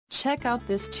Check out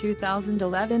this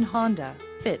 2011 Honda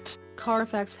Fit.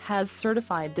 Carfax has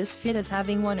certified this Fit as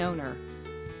having one owner.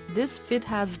 This Fit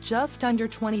has just under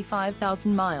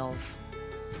 25,000 miles.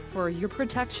 For your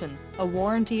protection, a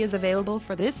warranty is available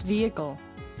for this vehicle.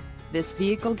 This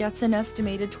vehicle gets an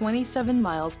estimated 27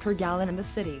 miles per gallon in the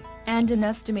city, and an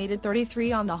estimated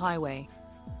 33 on the highway.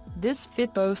 This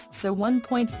Fit boasts a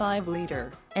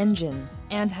 1.5-liter engine,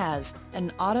 and has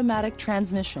an automatic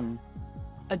transmission.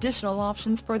 Additional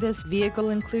options for this vehicle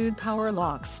include power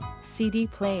locks, CD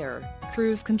player,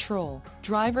 cruise control,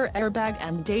 driver airbag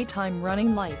and daytime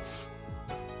running lights.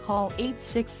 Call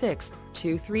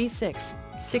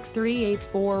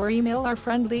 866-236-6384 or email our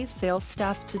friendly sales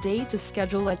staff today to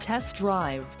schedule a test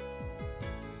drive.